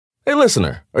Hey,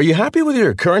 listener, are you happy with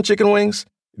your current chicken wings?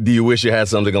 Do you wish you had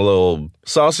something a little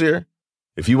saucier?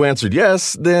 If you answered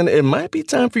yes, then it might be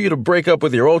time for you to break up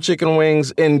with your old chicken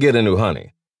wings and get a new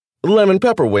honey. Lemon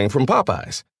pepper wing from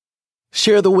Popeyes.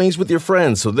 Share the wings with your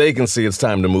friends so they can see it's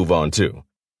time to move on too.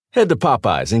 Head to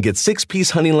Popeyes and get 6-piece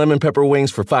honey lemon pepper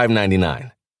wings for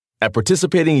 $5.99. At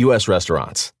participating U.S.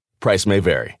 restaurants. Price may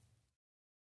vary.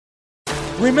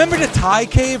 Remember the Thai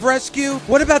cave rescue?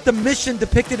 What about the mission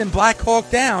depicted in Black Hawk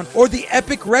Down or the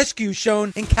epic rescue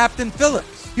shown in Captain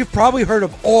Phillips? You've probably heard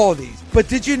of all these, but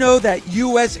did you know that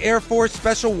U.S. Air Force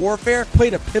Special Warfare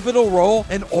played a pivotal role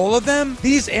in all of them?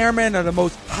 These airmen are the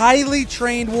most highly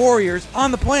trained warriors on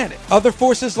the planet. Other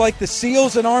forces like the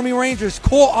SEALs and Army Rangers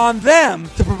call on them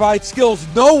to provide skills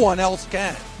no one else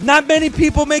can. Not many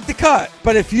people make the cut,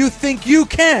 but if you think you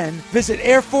can, visit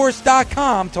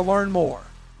airforce.com to learn more.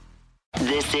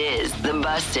 This is the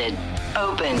Busted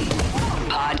Open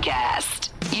Podcast.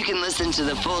 You can listen to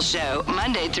the full show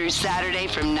Monday through Saturday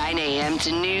from 9 a.m.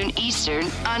 to noon Eastern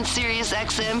on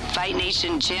SiriusXM Fight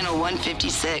Nation Channel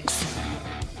 156.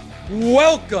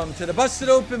 Welcome to the Busted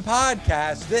Open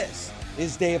Podcast. This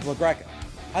is Dave LaGreca.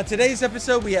 On today's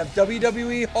episode, we have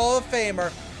WWE Hall of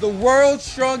Famer, the world's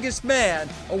strongest man,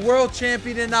 a world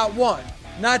champion in not one,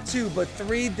 not two, but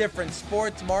three different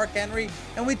sports, Mark Henry,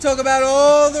 and we talk about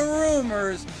all the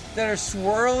rumors that are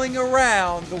swirling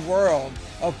around the world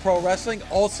of pro wrestling.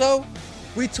 Also,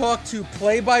 we talk to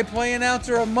play-by-play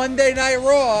announcer of Monday Night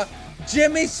Raw,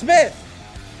 Jimmy Smith,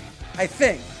 I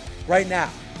think, right now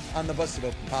on the Busted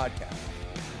Open Podcast.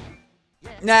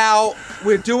 Now,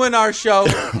 we're doing our show,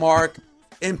 Mark,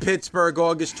 in Pittsburgh,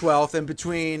 August 12th, in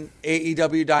between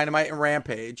AEW Dynamite and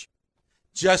Rampage.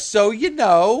 Just so you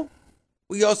know,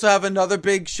 we also have another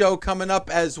big show coming up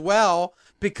as well,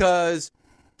 because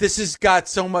this has got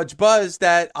so much buzz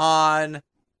that on an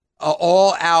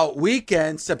all-out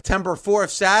weekend, September 4th,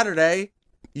 Saturday,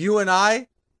 you and I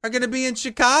are going to be in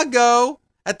Chicago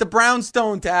at the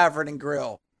Brownstone Tavern and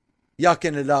Grill,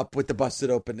 yucking it up with the Busted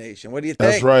Open Nation. What do you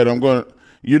think? That's right. They're going to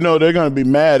be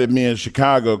mad at me in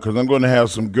Chicago because I'm going to have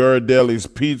some Ghirardelli's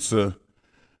pizza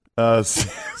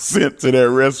sent to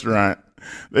their restaurant.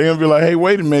 They're going to be like, hey,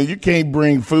 wait a minute, you can't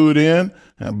bring food in.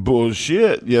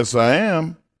 Bullshit. Yes, I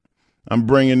am. I'm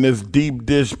bringing this deep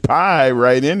dish pie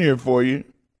right in here for you.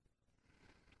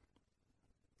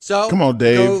 So come on,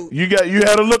 Dave. You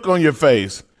had a look on your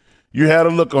face. You had a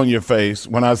look on your face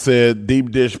when I said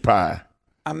deep dish pie.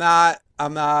 I'm not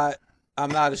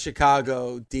a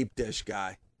Chicago deep dish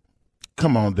guy.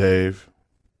 Come on, Dave.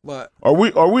 What? Are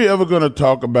we ever going to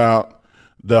talk about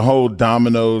the whole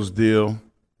Domino's deal?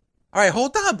 All right,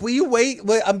 hold on. Will you wait?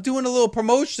 I'm doing a little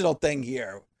promotional thing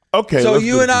here. Okay. So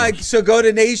you and I, go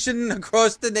to Nation,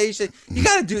 across the nation. You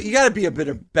gotta be a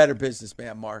better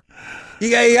businessman, Mark.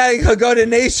 You gotta go to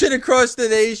Nation, across the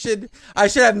nation. I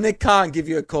should have Nick Khan give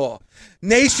you a call.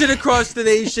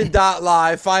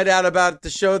 NationAcrossTheNation.live. Find out about the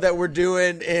show that we're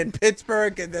doing in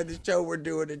Pittsburgh and then the show we're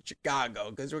doing in Chicago,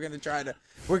 because we're gonna try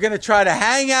to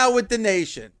hang out with the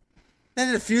nation. Then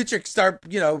in the future,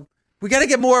 we got to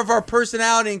get more of our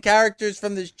personality and characters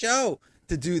from the show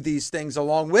to do these things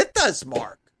along with us,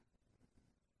 Mark.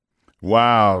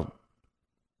 Wow.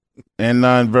 And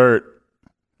non-vert.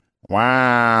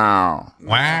 Wow.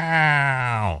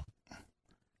 Wow.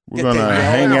 We're going to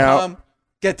hang out.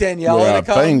 Get Daniela with to our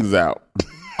come. things out.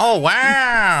 Oh,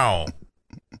 wow.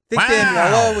 Think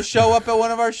Daniela will show up at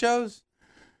one of our shows?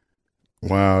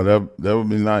 Wow, that would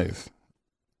be nice.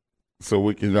 So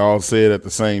we can all say it at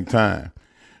the same time.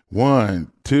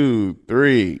 1, 2,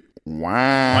 3.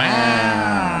 Wow.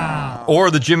 Wow. Or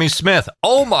the Jimmy Smith.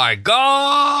 Oh, my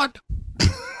God.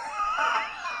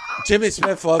 Jimmy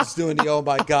Smith loves doing the oh,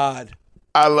 my God.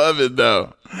 I love it,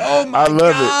 though. Oh, my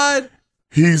God. It.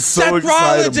 He's so Seth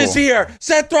excitable. Rollins is here.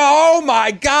 Oh,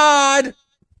 my God.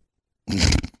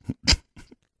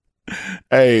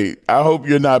 Hey, I hope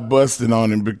you're not busting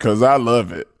on him because I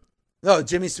love it. No,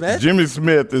 Jimmy Smith? Jimmy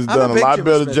Smith has done a lot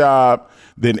better job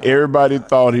than everybody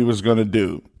thought he was going to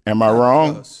do. Am I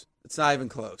wrong? Close. It's not even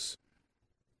close.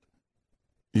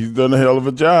 He's done a hell of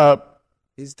a job.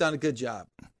 He's done a good job.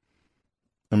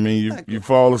 I mean, you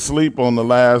fall asleep on the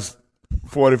last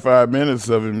 45 minutes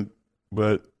of him,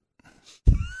 but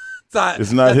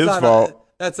it's not his fault.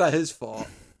 That's not his fault.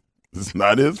 It's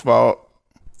not his fault.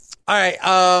 All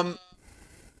right.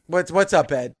 What's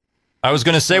up, Ed? I was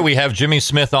going to say we have Jimmy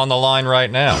Smith on the line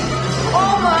right now.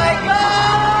 Oh, my God!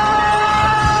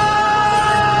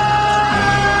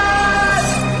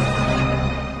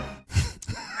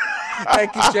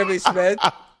 Thank you, Jimmy Smith.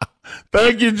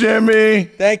 Thank you, Jimmy.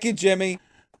 Thank you, Jimmy.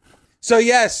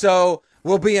 So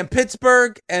we'll be in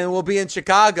Pittsburgh and we'll be in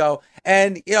Chicago.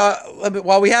 And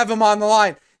while we have him on the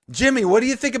line, Jimmy, what do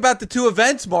you think about the two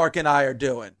events Mark and I are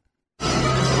doing?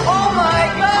 Oh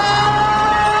my God!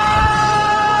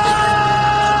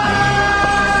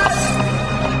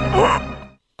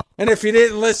 And if you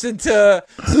didn't listen to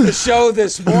the show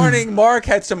this morning, Mark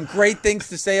had some great things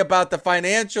to say about the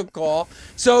financial call.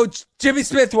 So, Jimmy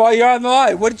Smith, while you're on the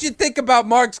line, what did you think about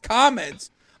Mark's comments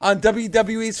on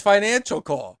WWE's financial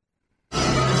call?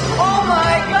 Oh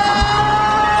my God!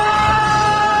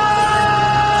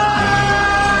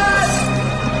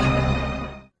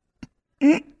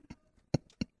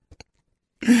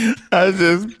 I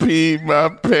just peed my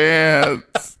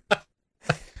pants.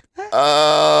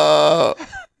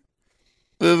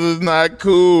 This is not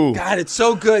cool. God, it's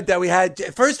so good that we had.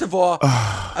 First of all,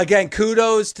 again,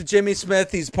 kudos to Jimmy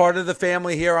Smith. He's part of the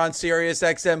family here on Sirius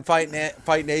XM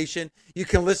Fight Nation. You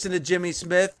can listen to Jimmy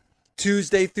Smith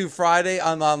Tuesday through Friday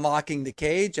on Unlocking the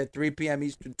Cage at 3 p.m.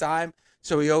 Eastern Time.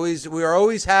 So we are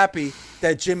always happy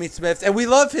that Jimmy Smith, and we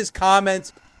love his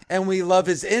comments and we love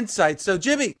his insights. So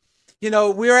Jimmy, we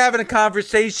were having a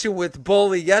conversation with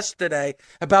Bully yesterday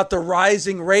about the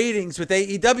rising ratings with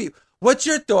AEW. What's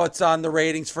your thoughts on the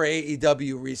ratings for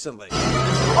AEW recently?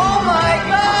 Oh my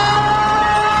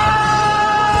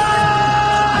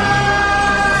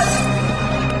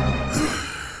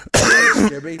God!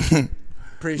 Jimmy,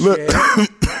 appreciate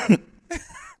it.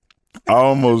 I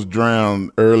almost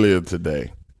drowned earlier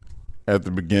today at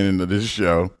the beginning of this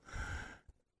show.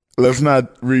 Let's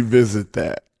not revisit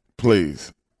that,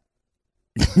 please.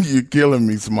 You're killing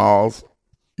me, Smalls.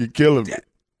 You're killing me.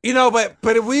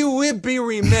 But we would be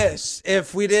remiss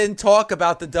if we didn't talk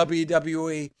about the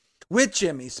WWE with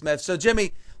Jimmy Smith. So,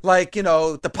 Jimmy,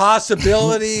 the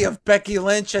possibility of Becky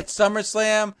Lynch at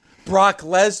SummerSlam, Brock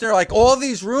Lesnar, all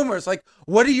these rumors.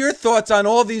 What are your thoughts on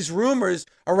all these rumors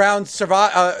around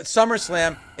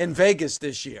SummerSlam in Vegas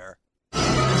this year?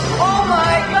 Oh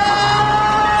my God!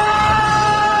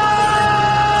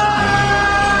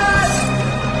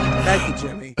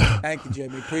 Thank you,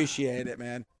 Jimmy. Appreciate it,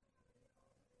 man.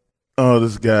 Oh,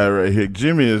 this guy right here.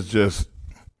 Jimmy is just...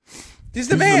 He's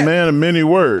the man. He's a man of many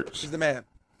words. He's the man.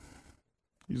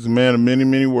 He's a man of many,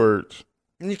 many words.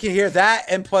 And you can hear that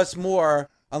and plus more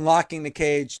Unlocking the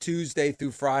Cage Tuesday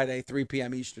through Friday, 3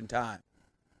 p.m. Eastern Time.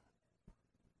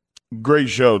 Great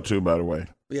show, too, by the way.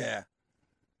 Yeah.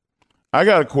 I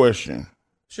got a question.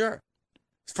 Sure.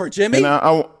 For Jimmy?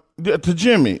 And to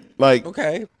Jimmy.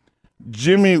 Okay.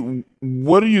 Jimmy,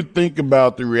 what do you think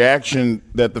about the reaction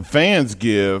that the fans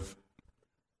give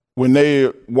when they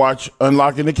watch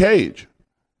Unlocking the Cage?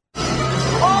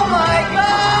 Oh my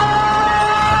God!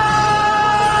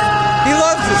 He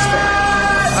loves his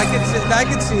fans. I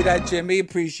can see that, Jimmy.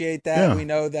 Appreciate that. Yeah. We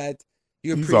know that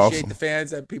you appreciate the fans,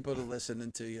 that people are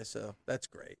listening to you, so that's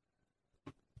great.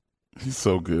 He's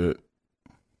so good.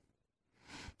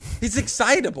 He's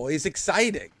excitable. He's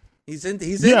exciting. He's into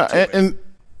it. And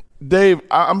Dave,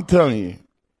 I'm telling you,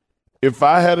 if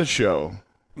I had a show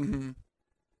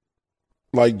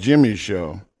like Jimmy's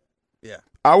show,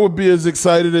 I would be as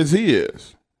excited as he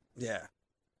is. Yeah.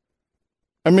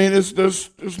 I mean,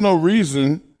 there's no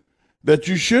reason that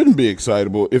you shouldn't be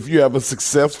excitable if you have a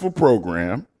successful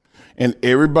program and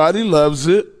everybody loves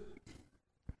it.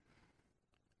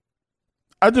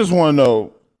 I just want to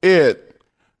know, Ed,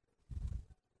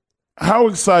 how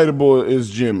excitable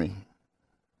is Jimmy?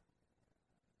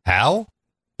 How?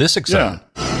 This exciting.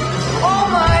 Yeah. Oh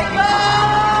my God!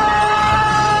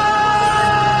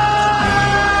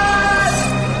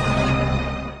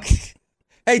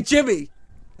 Hey, Jimmy,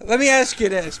 let me ask you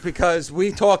this, because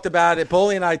we talked about it,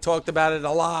 Bully and I talked about it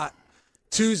a lot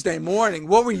Tuesday morning.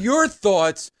 What were your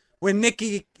thoughts when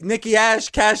Nikki Ash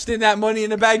cashed in that Money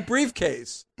in the Bank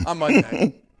briefcase on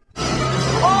Monday?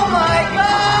 Oh my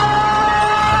God!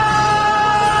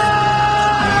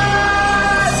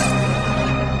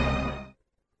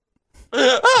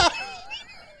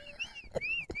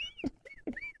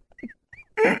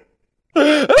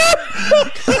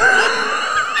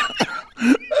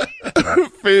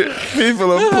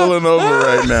 People are pulling over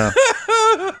right now.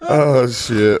 Oh,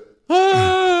 shit.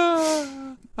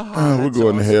 We're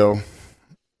going to hell.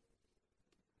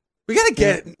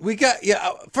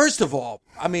 First of all,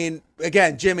 I mean,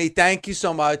 again, Jimmy, thank you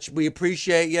so much. We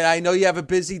appreciate you. I know you have a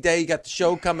busy day. You got the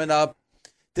show coming up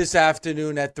this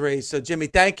afternoon at 3. So, Jimmy,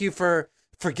 thank you for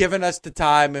giving us the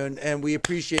time, and we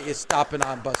appreciate you stopping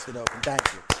on Busted Open. Thank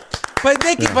you. But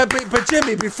Nikki, but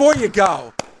Jimmy, before you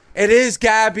go, it is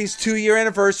Gabby's 2-year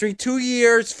anniversary, 2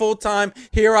 years full-time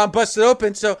here on Busted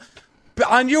Open. So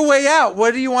on your way out,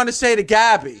 what do you want to say to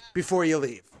Gabby before you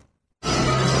leave?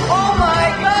 Oh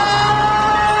my God!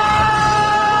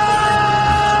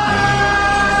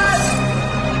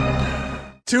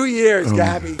 2 years,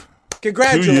 Gabby.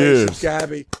 Congratulations,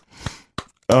 Gabby.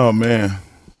 Oh, man.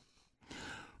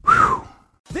 Whew.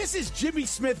 This is Jimmy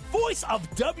Smith, voice of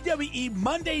WWE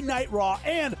Monday Night Raw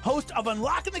and host of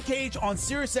Unlocking the Cage on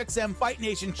SiriusXM Fight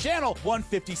Nation Channel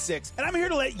 156. And I'm here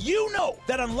to let you know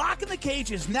that Unlocking the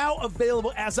Cage is now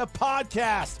available as a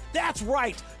podcast. That's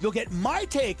right. You'll get my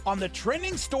take on the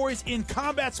trending stories in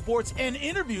combat sports and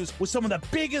interviews with some of the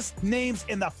biggest names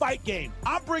in the fight game.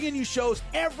 I'm bringing you shows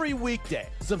every weekday.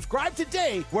 Subscribe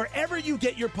today wherever you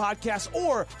get your podcasts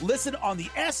or listen on the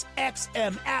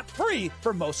SXM app free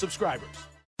for most subscribers.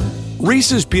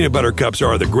 Reese's peanut butter cups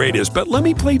are the greatest, but let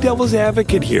me play devil's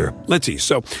advocate here. Let's see.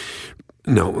 So,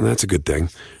 no, that's a good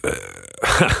thing.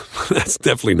 That's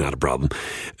definitely not a problem.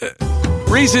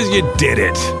 Reese's, you did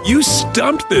it. You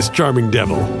stumped this charming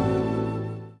devil.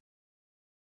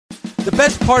 The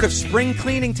best part of spring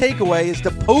cleaning takeaway is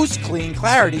the post-clean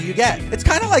clarity you get. It's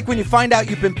kind of like when you find out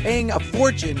you've been paying a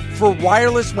fortune for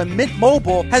wireless when Mint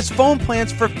Mobile has phone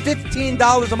plans for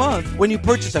 $15 a month when you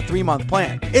purchase a 3-month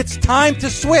plan. It's time to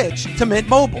switch to Mint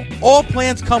Mobile. All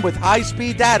plans come with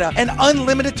high-speed data and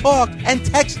unlimited talk and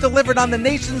text delivered on the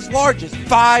nation's largest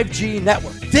 5G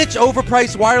network. Ditch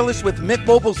overpriced wireless with Mint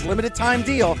Mobile's limited time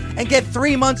deal and get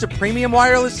 3 months of premium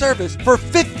wireless service for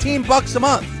 $15 a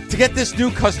month. To get this new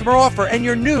customer offer and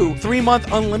your new 3-month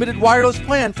unlimited wireless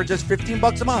plan for just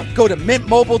 $15 a month, go to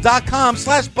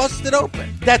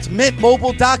mintmobile.com/bustedopen. That's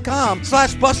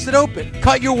mintmobile.com/bustedopen.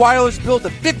 Cut your wireless bill to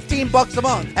 $15 a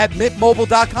month at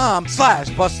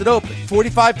mintmobile.com/bustedopen.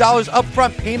 $45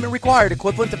 upfront payment required,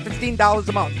 equivalent to $15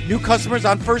 a month. New customers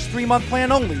on first 3-month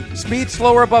plan only. Speed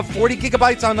slower above 40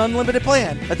 gigabytes on unlimited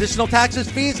plan. Additional taxes,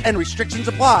 fees, and restrictions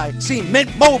apply. See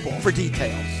Mint Mobile for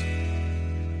details.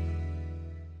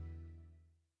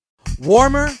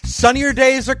 Warmer, sunnier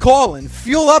days are calling.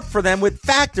 Fuel up for them with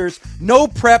Factor's no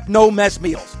prep, no mess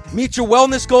meals. Meet your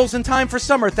wellness goals in time for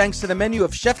summer thanks to the menu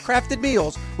of chef-crafted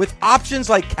meals with options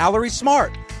like Calorie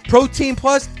Smart, Protein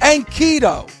Plus, and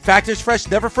Keto. Factor's fresh,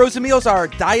 never frozen meals are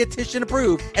dietitian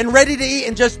approved and ready to eat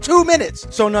in just 2 minutes.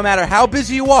 So no matter how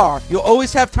busy you are, you'll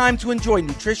always have time to enjoy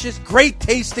nutritious, great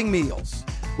tasting meals.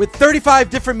 With 35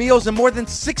 different meals and more than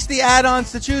 60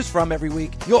 add-ons to choose from every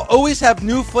week, you'll always have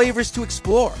new flavors to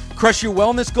explore. Crush your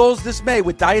wellness goals this May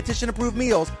with dietitian-approved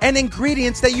meals and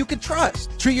ingredients that you can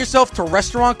trust. Treat yourself to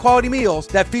restaurant-quality meals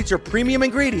that feature premium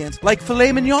ingredients like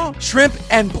filet mignon, shrimp,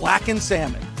 and blackened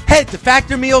salmon. Head to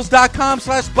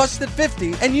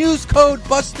factormeals.com/busted50 and use code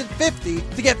busted50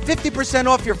 to get 50%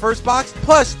 off your first box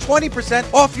plus 20%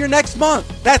 off your next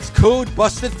month. That's code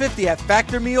busted50 at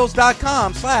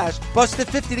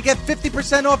factormeals.com/busted50 to get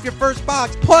 50% off your first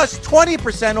box plus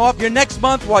 20% off your next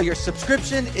month while your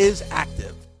subscription is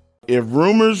active. If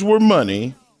rumors were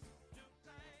money,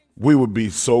 we would be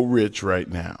so rich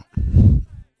right now.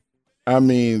 I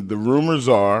mean, the rumors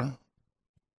are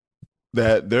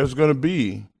that there's going to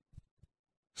be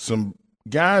some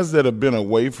guys that have been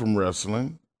away from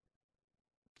wrestling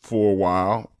for a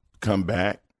while come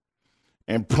back,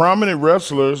 and prominent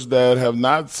wrestlers that have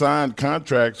not signed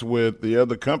contracts with the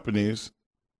other companies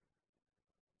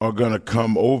are going to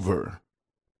come over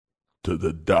to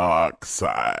the dark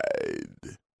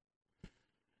side.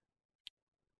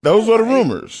 Those are the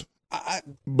rumors.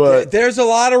 But there's a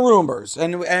lot of rumors,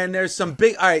 and there's some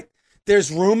big. All right,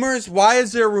 there's rumors. Why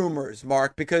is there rumors,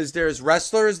 Mark? Because there's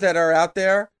wrestlers that are out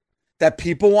there that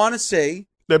people want to see.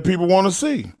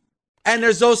 And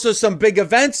there's also some big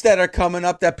events that are coming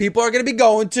up that people are going to be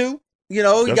going to. You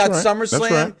know, you got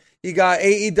SummerSlam, you got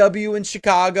AEW in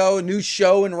Chicago, a new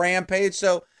show in Rampage.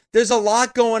 So there's a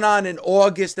lot going on in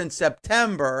August and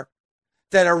September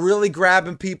that are really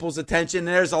grabbing people's attention. And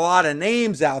there's a lot of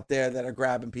names out there that are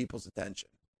grabbing people's attention.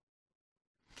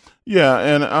 Yeah,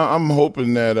 and I'm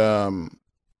hoping that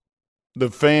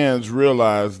the fans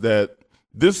realize that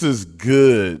this is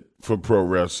good for pro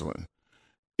wrestling.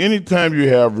 Anytime you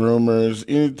have rumors,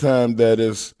 anytime that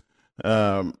it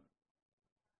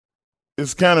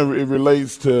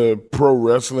relates to pro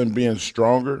wrestling being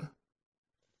stronger,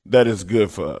 that is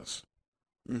good for us.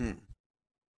 Mm-hmm.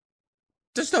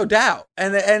 There's no doubt.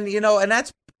 And you know, and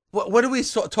that's what do we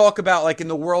talk about, like in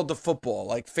the world of football,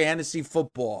 like fantasy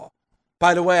football.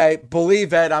 By the way, I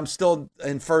believe, Ed, I'm still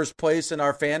in first place in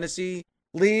our fantasy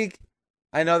league.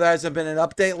 I know there hasn't been an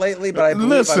update lately, but I believe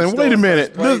Listen, I'm still wait a in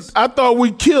minute. first place. I thought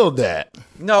we killed that.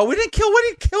 No, we didn't kill. What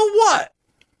did kill? What?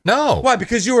 No. Why?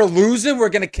 Because you were losing? We're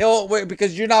gonna kill.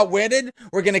 Because you're not winning?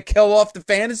 We're gonna kill off the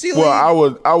fantasy league?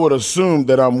 Well, I would assume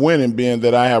that I'm winning, being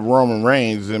that I have Roman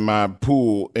Reigns in my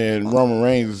pool, and Roman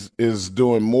Reigns is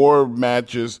doing more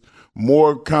matches,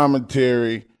 more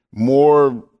commentary,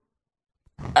 more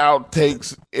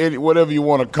outtakes, whatever you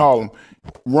want to call them.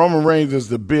 Roman Reigns is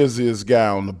the busiest guy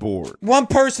on the board. One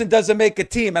person doesn't make a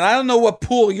team, and I don't know what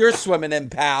pool you're swimming in,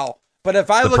 pal. But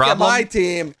if I look at my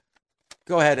team,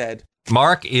 go ahead, Ed.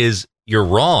 Mark, you're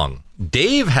wrong.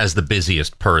 Dave has the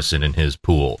busiest person in his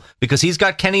pool because he's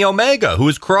got Kenny Omega, who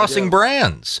is crossing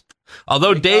brands.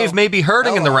 Although Dave may be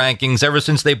hurting in the rankings ever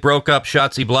since they broke up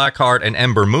Shotzi Blackheart and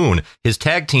Ember Moon, his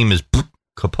tag team is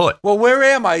kaput. Well, where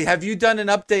am I? Have you done an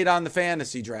update on the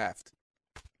fantasy draft?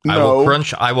 No.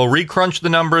 I will recrunch the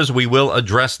numbers. We will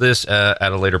address this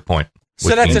at a later point.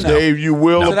 So that's enough. Dave, you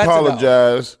will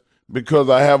apologize because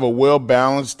I have a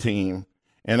well-balanced team,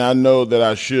 and I know that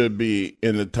I should be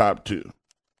in the top 2.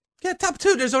 Yeah, top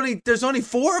 2. There's only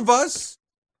 4 of us.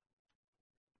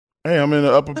 Hey, I'm in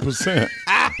the upper percent.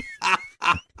 All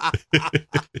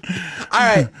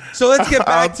right, so let's get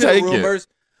back to the rumors.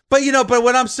 But but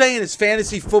what I'm saying is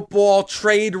fantasy football,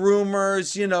 trade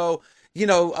rumors.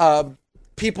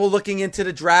 People looking into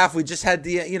the draft. We just had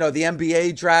the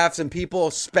NBA drafts, and people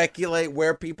speculate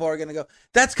where people are going to go.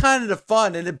 That's kind of the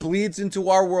fun, and it bleeds into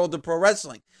our world of pro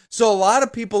wrestling. So a lot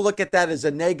of people look at that as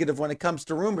a negative when it comes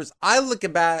to rumors. I look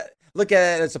at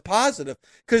it as a positive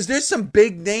because there's some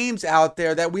big names out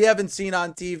there that we haven't seen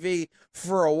on TV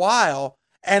for a while,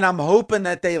 and I'm hoping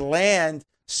that they land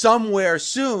somewhere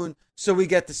soon so we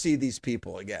get to see these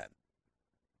people again.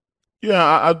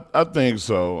 Yeah, I think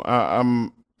so.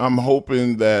 I'm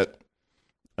hoping that,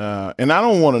 and I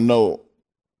don't want to know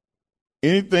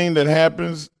anything that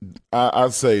happens. I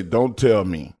say, don't tell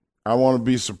me. I want to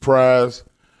be surprised,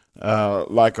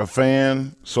 like a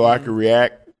fan, so I can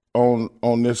react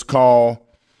on this call.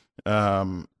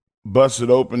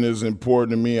 Busted Open is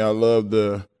important to me. I love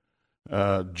the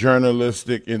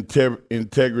journalistic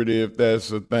integrity, if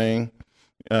that's a thing.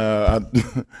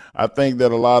 I think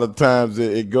that a lot of times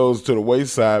it goes to the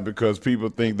wayside because people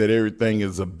think that everything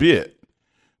is a bit,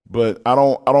 but I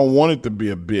don't want it to be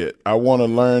a bit. I want to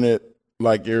learn it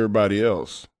like everybody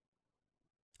else.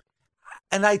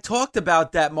 And I talked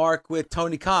about that, Mark, with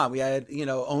Tony Khan. We had,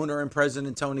 owner and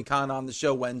president Tony Khan on the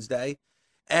show Wednesday,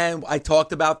 and I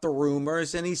talked about the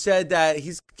rumors, and he said that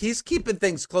he's keeping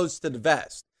things close to the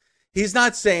vest. He's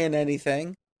not saying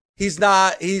anything. He's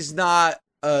not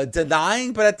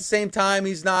denying, but at the same time,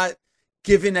 he's not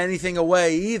giving anything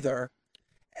away either.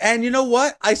 And you know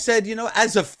what? I said,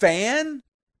 as a fan,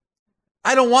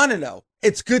 I don't want to know.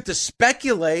 It's good to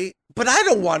speculate, but I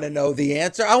don't want to know the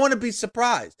answer. I want to be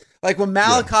surprised. Like when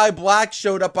Malachi Black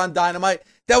showed up on Dynamite,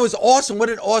 that was awesome. What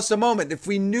an awesome moment. If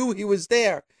we knew he was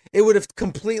there, it would have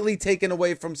completely taken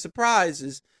away from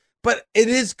surprises. But it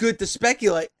is good to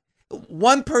speculate.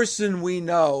 One person we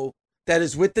know that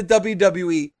is with the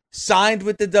WWE, signed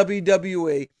with the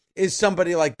WWE, is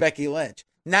somebody like Becky Lynch.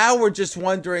 Now we're just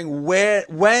wondering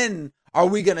when are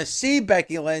we going to see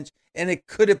Becky Lynch, and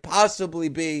could it possibly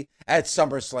be at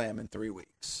SummerSlam in 3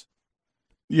 weeks?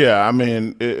 Yeah, I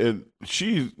mean,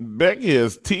 Becky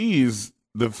has teased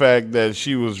the fact that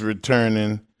she was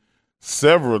returning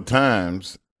several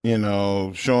times,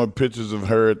 showing pictures of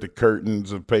her at the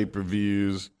curtains of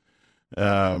pay-per-views,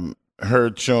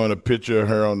 her showing a picture of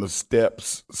her on the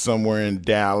steps somewhere in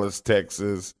Dallas,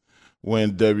 Texas,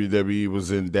 when WWE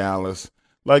was in Dallas.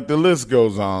 Like, the list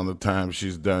goes on, the time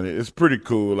she's done it. It's pretty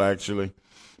cool, actually.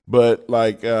 But,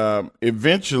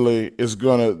 eventually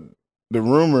the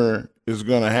rumor is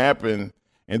going to happen,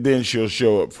 and then she'll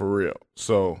show up for real.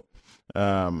 So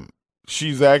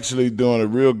she's actually doing a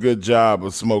real good job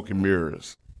of smoking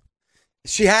mirrors.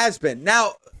 She has been.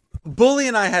 Now, Bully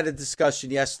and I had a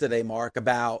discussion yesterday, Mark,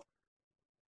 about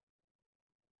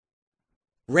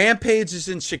Rampage is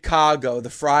in Chicago the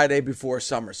Friday before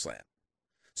SummerSlam.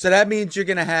 So that means you're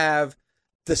going to have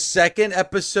the second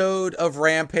episode of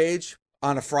Rampage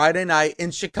on a Friday night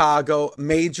in Chicago,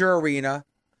 major arena.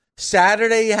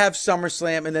 Saturday you have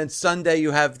SummerSlam, and then Sunday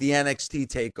you have the NXT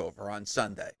TakeOver on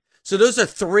Sunday. So those are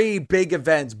 3 big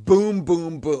events. Boom,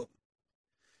 boom, boom.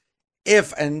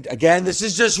 And again, this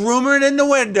is just rumoring in the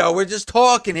window. We're just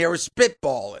talking here. We're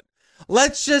spitballing.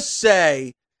 Let's just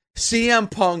say CM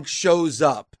Punk shows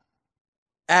up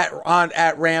at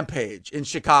Rampage in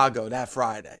Chicago that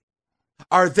Friday.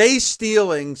 Are they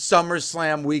stealing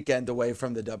SummerSlam weekend away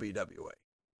from the WWE?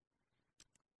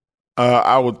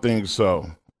 I would think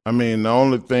so. I mean, the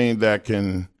only thing that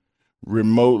can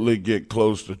remotely get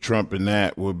close to trumping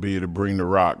that would be to bring The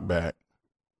Rock back.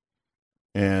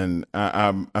 And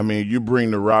I mean, you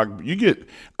bring The Rock,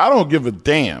 I don't give a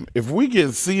damn. If we get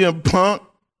CM Punk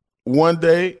one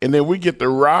day and then we get The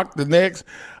Rock the next,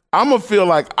 I'm going to feel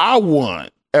like I won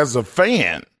as a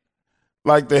fan.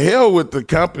 Like, the hell with the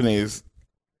company's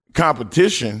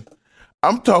competition.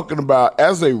 I'm talking about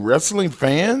as a wrestling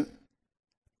fan,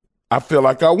 I feel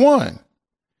like I won.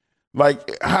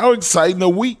 Like, how exciting a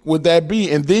week would that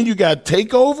be? And then you got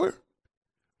TakeOver?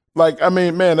 Like, I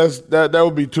mean, man, that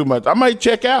would be too much. I might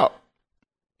check out.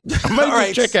 I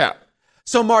might just check out.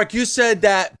 So, Mark, you said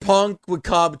that Punk would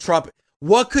come Trump.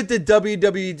 What could the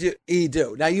WWE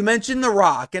do? Now, you mentioned The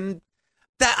Rock, and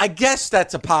that I guess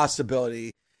that's a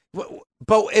possibility.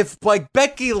 But if, like,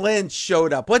 Becky Lynch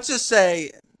showed up, let's just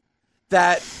say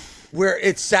that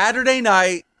it's Saturday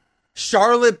night,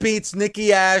 Charlotte beats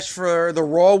Nikki Ash for the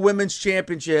Raw Women's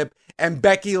Championship, and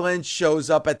Becky Lynch shows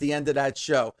up at the end of that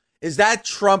show. Is that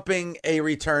trumping a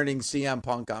returning CM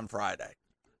Punk on Friday?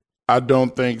 I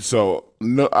don't think so.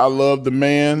 No, I love the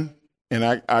man,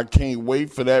 and I can't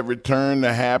wait for that return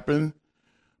to happen.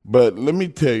 But let me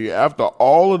tell you, after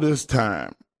all of this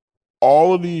time,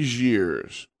 all of these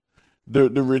years, the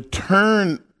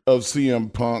return of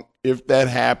CM Punk, if that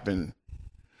happened,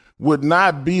 would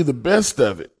not be the best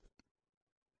of it.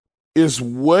 It's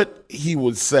what he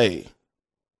would say.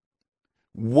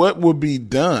 What would be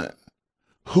done?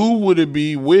 Who would it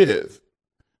be with?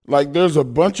 Like, there's a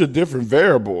bunch of different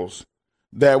variables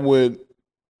that would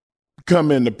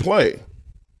come into play.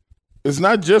 It's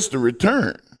not just a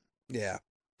return. Yeah.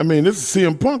 I mean, this is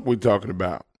CM Punk we're talking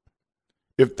about.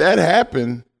 If that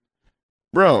happened,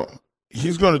 bro,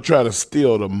 he's going to try to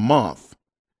steal the month.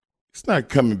 He's not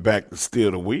coming back to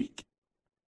steal the week.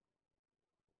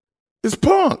 It's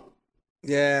Punk.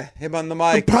 Yeah, him on the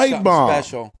mic. The pipe bomb.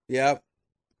 Special. Yep.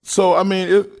 So, I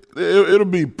mean, it'll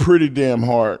be pretty damn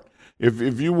hard.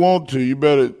 If you want to, you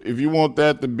better, if you want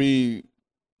that to be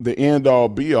the end all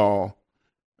be all,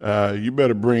 you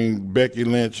better bring Becky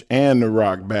Lynch and The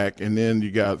Rock back, and then you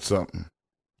got something.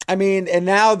 I mean, and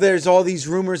now there's all these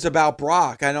rumors about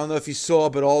Brock. I don't know if you saw,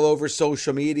 but all over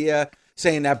social media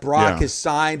saying that Brock is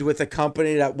signed with a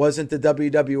company that wasn't the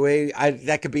WWE.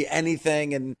 That could be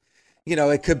anything, and you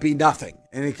know, it could be nothing,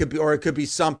 and it could be, or it could be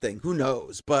something. Who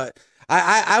knows? But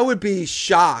I would be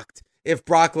shocked if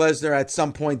Brock Lesnar at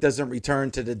some point doesn't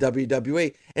return to the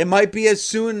WWE. It might be as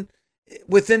soon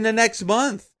within the next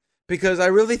month, because I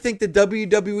really think the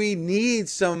WWE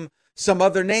needs some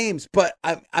other names. But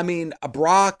I mean, a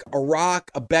Brock, a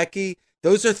Rock, a Becky,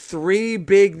 those are three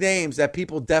big names that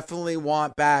people definitely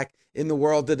want back in the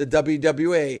world of the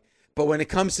WWE. But when it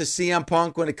comes to CM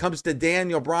Punk, when it comes to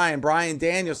Bryan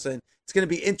Danielson, it's going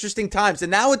to be interesting times. And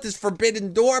now with this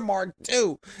Forbidden Door, Mark,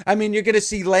 too. I mean, you're going to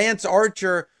see Lance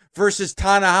Archer versus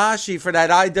Tanahashi for that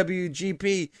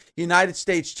IWGP United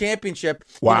States Championship.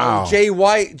 Wow. You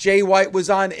know, Jay White was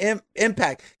on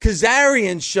Impact.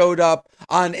 Kazarian showed up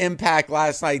on Impact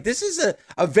last night. This is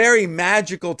a very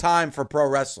magical time for pro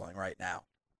wrestling right now.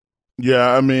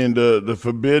 Yeah, I mean, the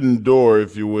Forbidden Door,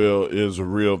 if you will, is a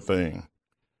real thing.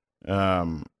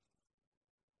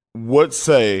 What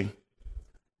say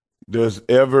there's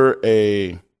ever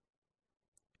a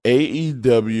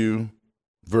AEW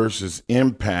versus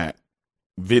Impact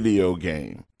video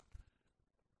game,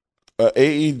 a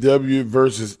AEW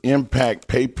versus Impact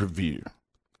pay-per-view,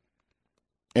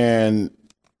 and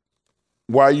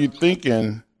while you're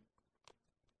thinking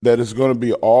that it's going to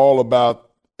be all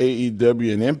about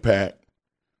AEW and Impact,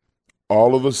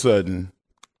 all of a sudden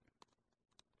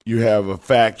you have a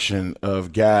faction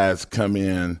of guys come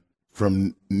in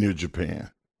from New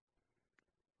Japan,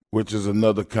 which is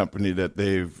another company that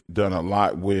they've done a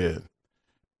lot with.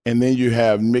 And then you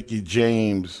have Mickie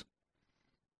James.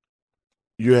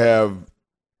 You have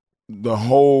the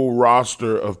whole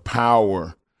roster of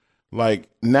Power. Like,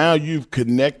 now you've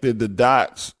connected the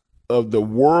dots of the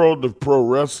world of pro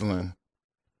wrestling,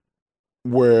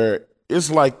 where it's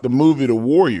like the movie The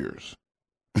Warriors.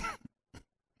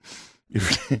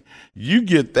 If you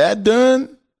get that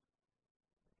done,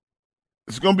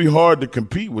 it's going to be hard to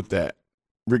compete with that,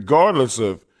 regardless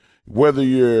of whether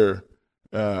you're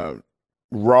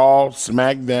Raw,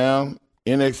 SmackDown,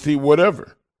 NXT,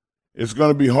 whatever. It's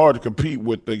going to be hard to compete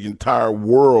with the entire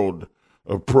world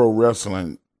of pro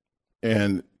wrestling,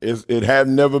 and it had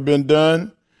never been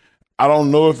done. I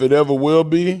don't know if it ever will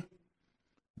be,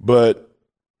 but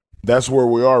that's where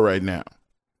we are right now.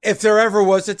 If there ever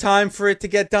was a time for it to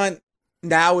get done,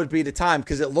 now would be the time,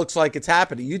 because it looks like it's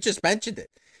happening. You just mentioned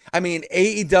it. I mean,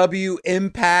 AEW,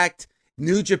 Impact,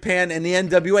 New Japan, and the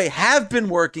NWA have been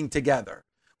working together.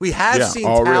 We have seen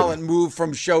talent move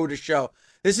from show to show.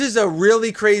 this is a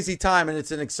really crazy time, and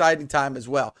it's an exciting time as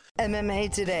well.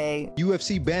 MMA Today.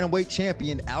 UFC bantamweight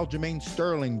champion Aljamain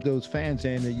Sterling. Those fans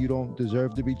saying that you don't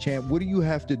deserve to be champ. What do you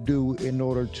have to do in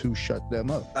order to shut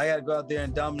them up? I got to go out there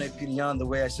and dominate Peter Yan the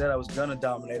way I said I was going to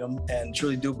dominate him, and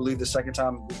truly do believe the second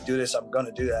time we do this, I'm going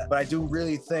to do that. But I do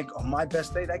really think on my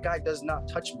best day, that guy does not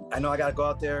touch me. I know I got to go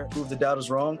out there, prove the doubters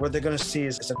wrong. What they're going to see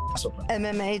is an ass open.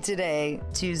 MMA Today,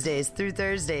 Tuesdays through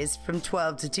Thursdays from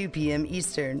 12 to 2 p.m.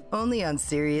 Eastern, only on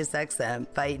SiriusXM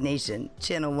Fight Nation,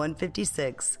 Channel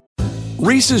 156.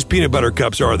 Reese's peanut butter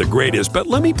cups are the greatest, but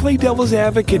let me play devil's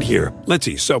advocate here. Let's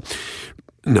see. So,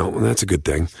 no, that's a good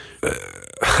thing.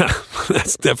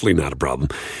 That's definitely not a problem.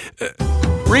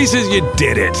 Reese's, you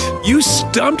did it. You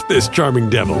stumped this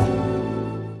charming devil.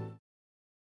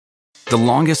 The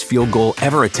longest field goal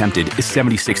ever attempted is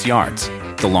 76 yards.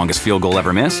 The longest field goal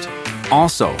ever missed?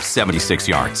 Also 76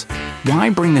 yards.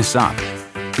 Why bring this up?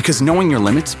 Because knowing your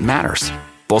limits matters,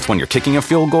 both when you're kicking a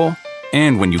field goal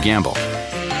and when you gamble.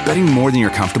 Betting more than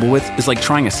you're comfortable with is like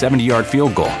trying a 70-yard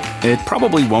field goal. It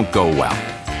probably won't go well.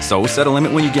 So set a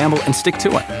limit when you gamble and stick to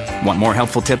it. Want more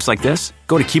helpful tips like this?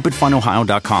 Go to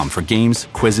keepitfunohio.com for games,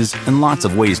 quizzes, and lots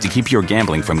of ways to keep your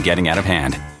gambling from getting out of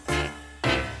hand.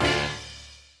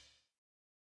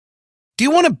 Do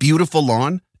you want a beautiful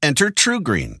lawn? Enter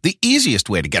TruGreen, the easiest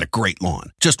way to get a great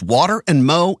lawn. Just water and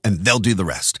mow, and they'll do the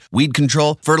rest. Weed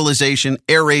control, fertilization,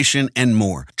 aeration, and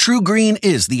more. TruGreen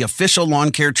is the official lawn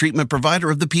care treatment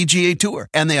provider of the PGA Tour,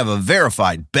 and they have a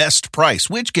verified best price,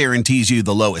 which guarantees you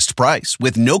the lowest price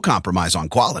with no compromise on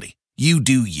quality. You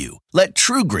do you. Let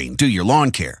TruGreen do your lawn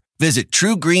care. Visit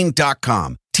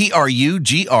TruGreen.com,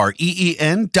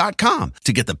 TruGreen.com,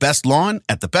 to get the best lawn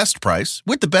at the best price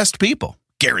with the best people.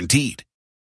 Guaranteed.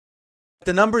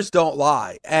 The numbers don't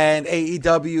lie, and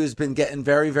AEW has been getting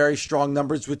very, very strong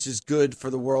numbers, which is good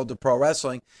for the world of pro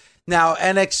wrestling. Now,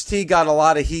 NXT got a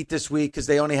lot of heat this week because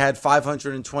they only had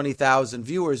 520,000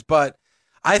 viewers, but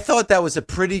I thought that was a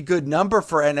pretty good number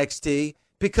for NXT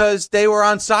because they were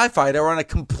on Sci-Fi. They were on a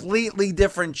completely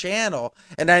different channel,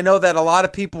 and I know that a lot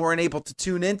of people weren't able to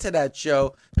tune into that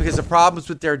show because of problems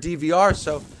with their DVR,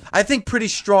 so I think pretty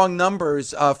strong numbers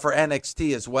for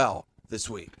NXT as well this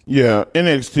week. Yeah,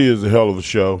 NXT is a hell of a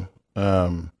show,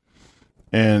 and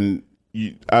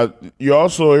you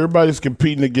also, everybody's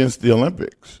competing against the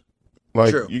Olympics. Like,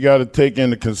 True. You got to take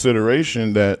into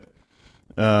consideration that,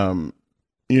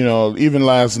 even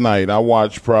last night I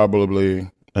watched probably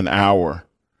an hour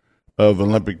of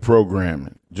Olympic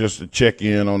programming just to check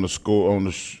in on the score, on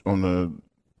the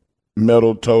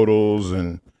medal totals,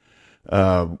 and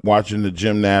watching the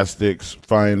gymnastics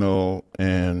final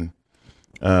and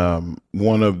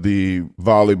one of the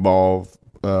volleyball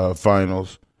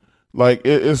finals. Like,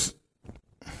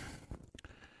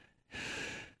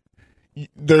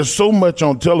 there's so much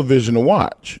on television to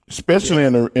watch, especially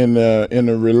in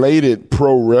the related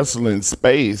pro wrestling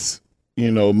space.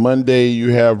 Monday you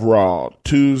have Raw,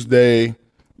 Tuesday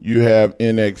you have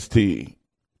NXT,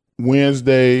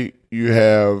 Wednesday you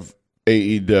have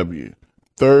AEW,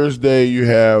 Thursday you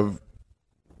have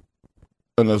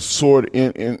an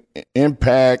assorted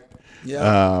Impact.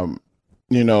 Yeah.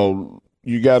 You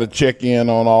got to check in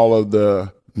on all of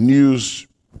the news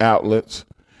outlets.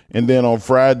 And then on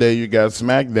Friday, you got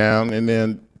SmackDown. And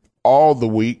then all the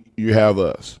week, you have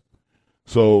us.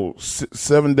 So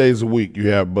 7 days a week, you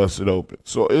have Busted Open.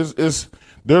 So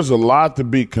there's a lot to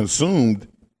be consumed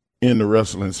in the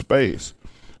wrestling space.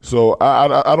 So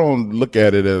I don't look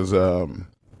at it as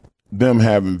them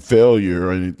having failure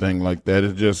or anything like that.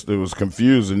 It was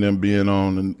confusing them being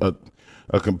on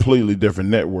a completely different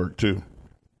network too.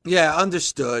 Yeah,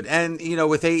 understood. And,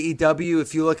 with AEW,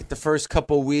 if you look at the first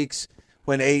couple weeks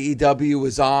when AEW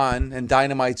was on and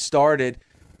Dynamite started,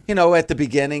 at the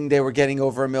beginning, they were getting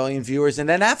over 1 million viewers. And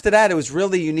then after that, it was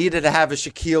really, you needed to have a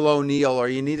Shaquille O'Neal or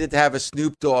you needed to have a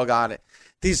Snoop Dogg on it.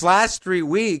 These last 3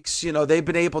 weeks, they've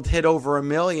been able to hit over 1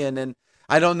 million. And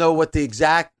I don't know what the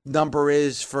exact number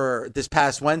is for this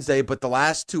past Wednesday, but the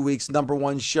last 2 weeks,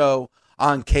 #1 show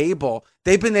on cable,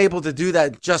 they've been able to do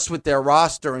that just with their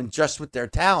roster and just with their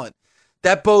talent.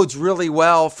 That bodes really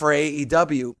well for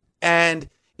AEW. And,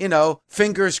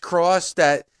 fingers crossed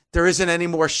that there isn't any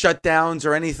more shutdowns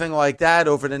or anything like that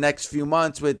over the next few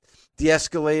months with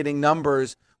de-escalating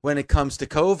numbers when it comes to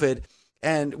COVID.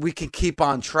 And we can keep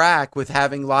on track with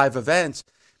having live events.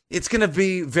 It's going to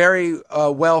be very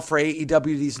well for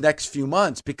AEW these next few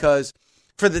months, because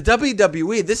for the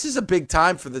WWE, this is a big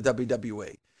time for the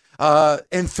WWE.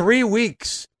 In 3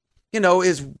 weeks,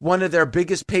 is one of their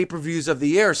biggest pay-per-views of the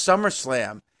year,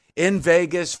 SummerSlam in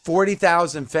Vegas,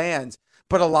 40,000 fans.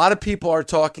 But a lot of people are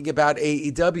talking about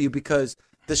AEW because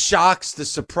the shocks, the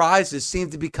surprises seem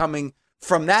to be coming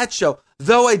from that show.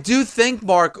 Though I do think,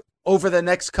 Mark, over the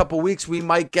next couple weeks, we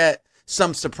might get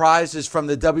some surprises from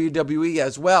the WWE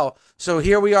as well. So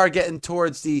here we are getting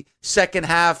towards the second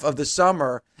half of the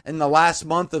summer and the last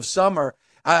month of summer.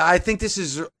 I think this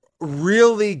is a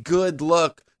really good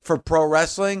look for pro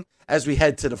wrestling as we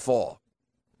head to the fall.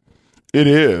 It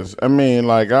is. I mean,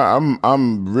 like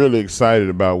I'm really excited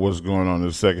about what's going on in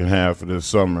the second half of this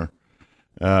summer.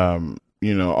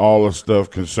 All the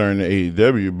stuff concerning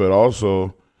AEW, but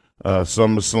also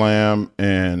SummerSlam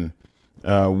and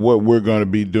what we're going to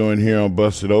be doing here on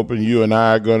Busted Open. You and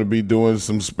I are going to be doing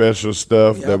some special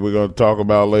stuff that we're going to talk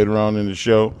about later on in the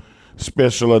show.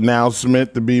 Special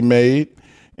announcement to be made.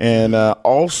 And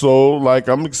also,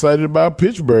 I'm excited about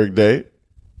Pittsburgh Day.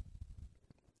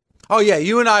 Oh, yeah.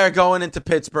 You and I are going into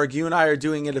Pittsburgh. You and I are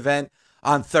doing an event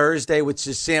on Thursday, which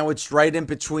is sandwiched right in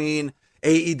between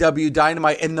AEW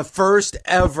Dynamite and the first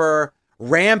ever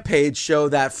Rampage show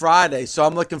that Friday. So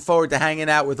I'm looking forward to hanging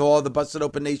out with all the Busted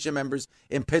Open Nation members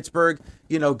in Pittsburgh.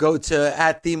 Go to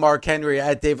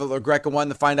 @TheMarkHenry, @DavidLaGreca1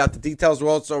 to find out the details.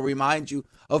 We'll also remind you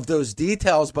of those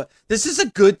details. But this is a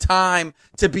good time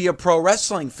to be a pro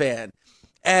wrestling fan.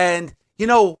 And,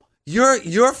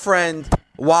 your friend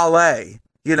Wale,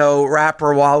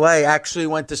 rapper Wale, actually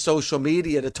went to social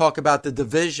media to talk about the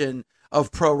division of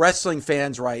pro wrestling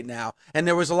fans right now. And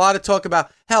there was a lot of talk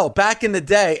about, hell, back in the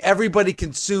day, everybody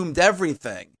consumed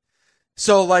everything.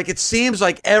 So, it seems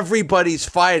like everybody's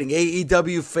fighting.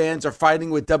 AEW fans are fighting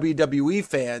with WWE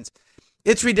fans.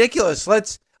 It's ridiculous.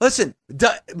 Listen,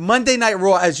 Monday Night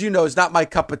Raw, as you know, is not my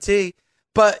cup of tea.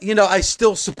 But, I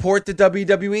still support the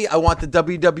WWE. I want the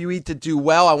WWE to do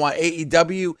well. I want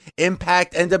AEW,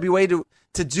 Impact, NWA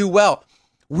to do well.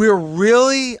 We're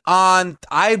really on,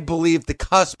 I believe, the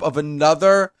cusp of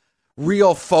another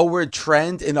real forward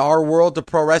trend in our world of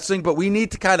pro wrestling, but we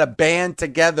need to kind of band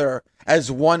together as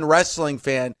one wrestling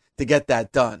fan to get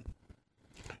that done.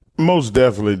 Most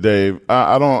definitely, Dave.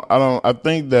 I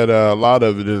think that a lot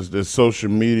of it is the social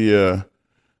media,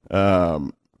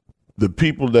 the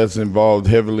people that's involved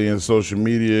heavily in social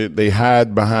media, they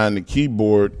hide behind the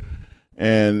keyboard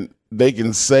and they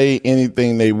can say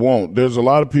anything they want. There's a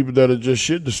lot of people that are just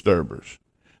shit disturbers.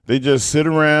 They just sit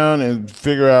around and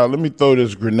figure out, let me throw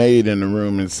this grenade in the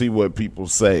room and see what people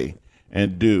say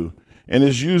and do. And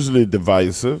it's usually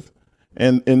divisive.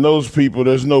 And in those people,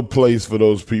 there's no place for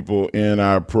those people in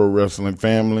our pro wrestling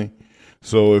family.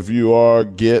 So if you are,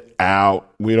 get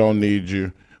out. We don't need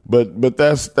you. But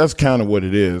that's kind of what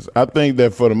it is. I think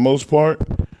that for the most part,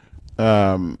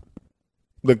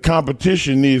 the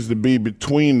competition needs to be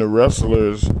between the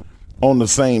wrestlers on the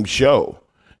same show.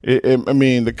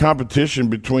 The competition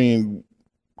between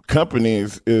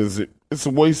companies it's a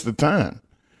waste of time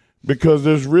because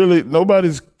there's really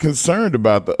nobody's concerned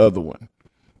about the other one.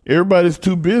 Everybody's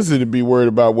too busy to be worried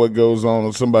about what goes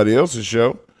on somebody else's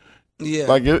show.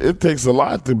 Yeah, it takes a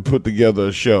lot to put together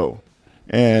a show,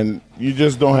 and you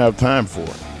just don't have time for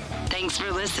it. Thanks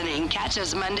for listening. Catch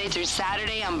us Monday through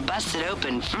Saturday on Busted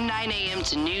Open from 9 a.m.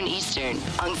 to noon Eastern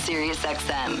on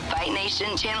SiriusXM, Fight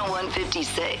Nation Channel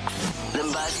 156.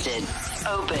 The Busted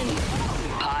Open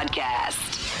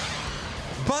Podcast.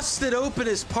 Busted Open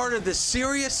is part of the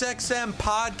SiriusXM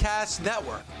Podcast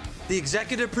Network. The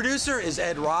executive producer is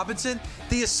Ed Robinson.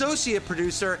 The associate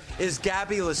producer is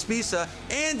Gabby Laspisa.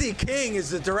 Andy King is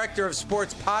the director of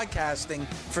sports podcasting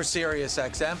for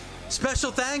SiriusXM.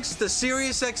 Special thanks to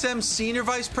SiriusXM Senior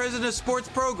Vice President of Sports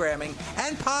Programming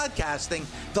and Podcasting,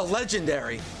 the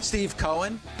legendary Steve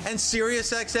Cohen, and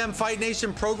SiriusXM Fight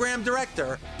Nation Program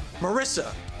Director,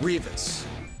 Marissa Rivas.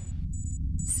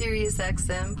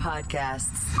 SiriusXM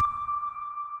Podcasts.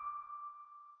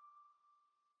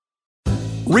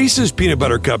 Reese's peanut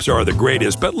butter cups are the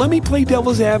greatest, but let me play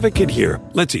devil's advocate here.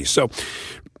 Let's see. So,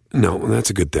 no, that's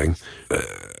a good thing.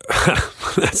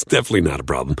 That's definitely not a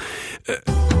problem.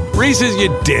 Reese's, you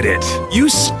did it. You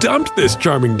stumped this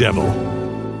charming devil.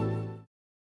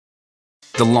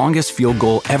 The longest field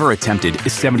goal ever attempted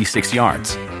is 76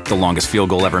 yards. The longest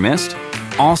field goal ever missed?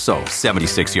 Also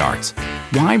 76 yards.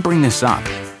 Why bring this up?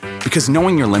 Because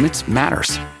knowing your limits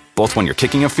matters, both when you're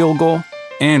kicking a field goal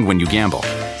and when you gamble.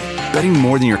 Betting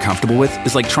more than you're comfortable with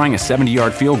is like trying a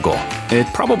 70-yard field goal. It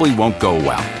probably won't go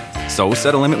well. So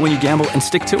set a limit when you gamble and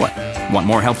stick to it. Want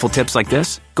more helpful tips like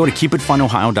this? Go to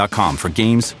keepitfunohio.com for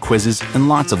games, quizzes, and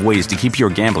lots of ways to keep your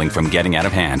gambling from getting out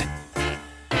of hand.